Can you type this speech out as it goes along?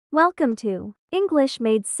Welcome to English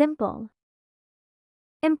Made Simple.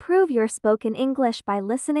 Improve your spoken English by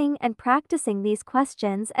listening and practicing these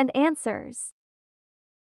questions and answers.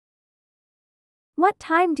 What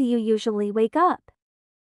time do you usually wake up?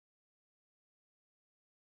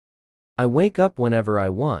 I wake up whenever I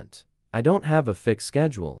want. I don't have a fixed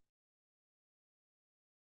schedule.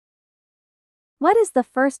 What is the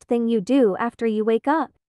first thing you do after you wake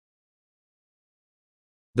up?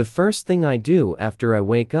 The first thing I do after I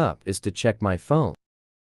wake up is to check my phone.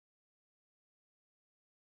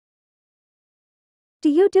 Do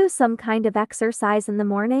you do some kind of exercise in the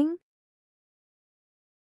morning?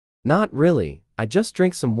 Not really, I just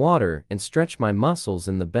drink some water and stretch my muscles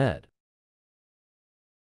in the bed.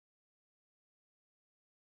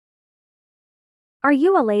 Are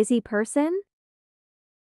you a lazy person?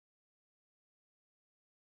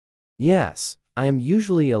 Yes, I am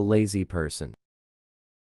usually a lazy person.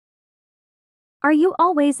 Are you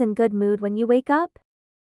always in good mood when you wake up?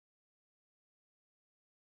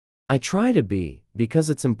 I try to be, because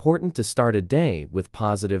it's important to start a day with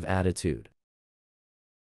positive attitude.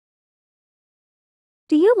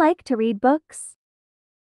 Do you like to read books?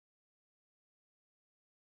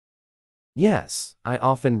 Yes, I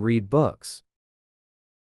often read books.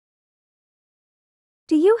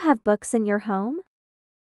 Do you have books in your home?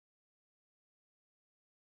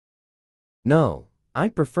 No, I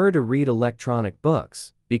prefer to read electronic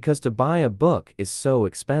books, because to buy a book is so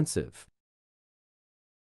expensive.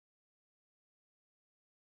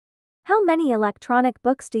 How many electronic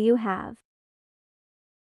books do you have?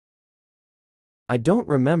 I don't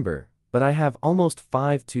remember, but I have almost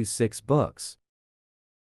 5 to 6 books.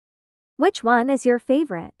 Which one is your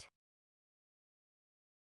favorite?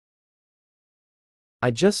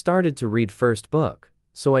 I just started to read first book,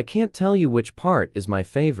 so I can't tell you which part is my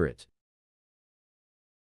favorite.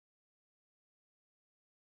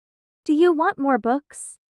 Do you want more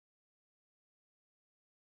books?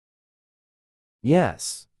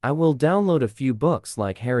 Yes, I will download a few books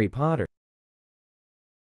like Harry Potter.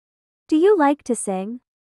 Do you like to sing?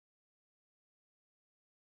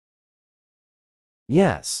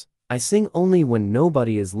 Yes, I sing only when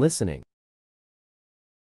nobody is listening.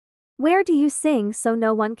 Where do you sing so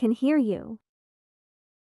no one can hear you?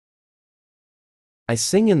 I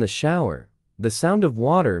sing in the shower. The sound of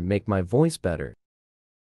water make my voice better.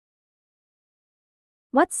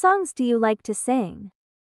 What songs do you like to sing?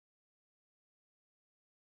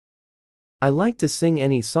 I like to sing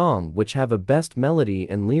any song which have a best melody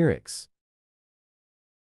and lyrics.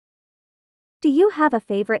 Do you have a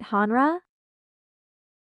favorite genre?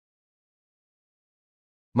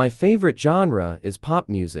 My favorite genre is pop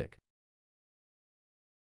music.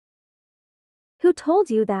 Who told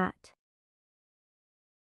you that?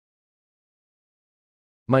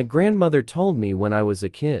 My grandmother told me when I was a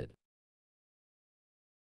kid.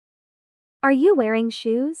 Are you wearing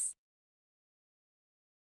shoes?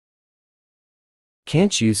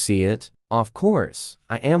 Can't you see it? Of course,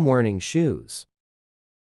 I am wearing shoes.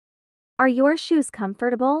 Are your shoes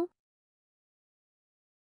comfortable?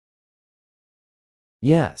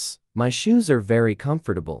 Yes, my shoes are very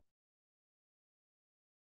comfortable.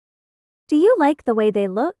 Do you like the way they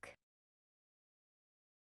look?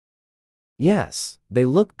 Yes, they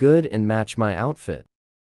look good and match my outfit.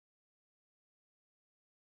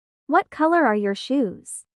 What color are your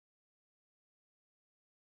shoes?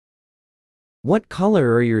 What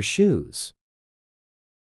color are your shoes?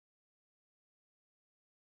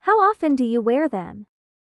 How often do you wear them?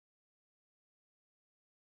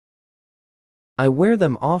 I wear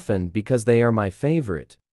them often because they are my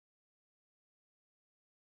favorite.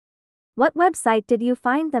 What website did you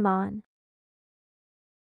find them on?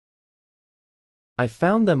 I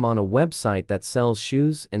found them on a website that sells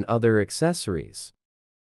shoes and other accessories.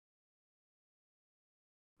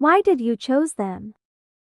 Why did you choose them?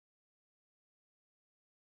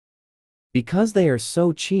 Because they are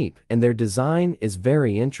so cheap and their design is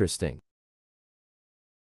very interesting.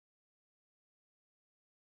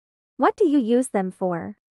 What do you use them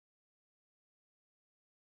for?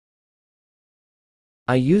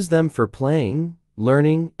 I use them for playing,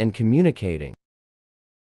 learning, and communicating.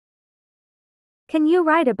 Can you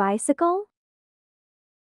ride a bicycle?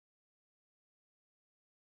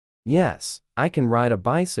 Yes, I can ride a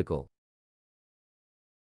bicycle.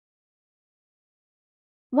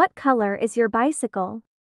 What color is your bicycle?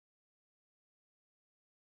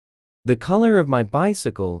 The color of my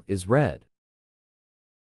bicycle is red.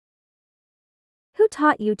 Who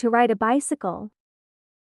taught you to ride a bicycle?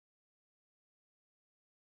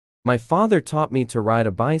 My father taught me to ride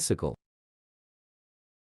a bicycle.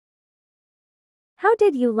 How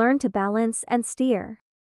did you learn to balance and steer?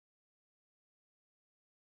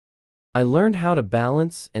 I learned how to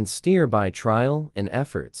balance and steer by trial and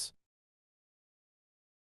efforts.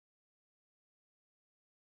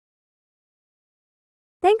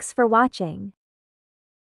 Thanks for watching.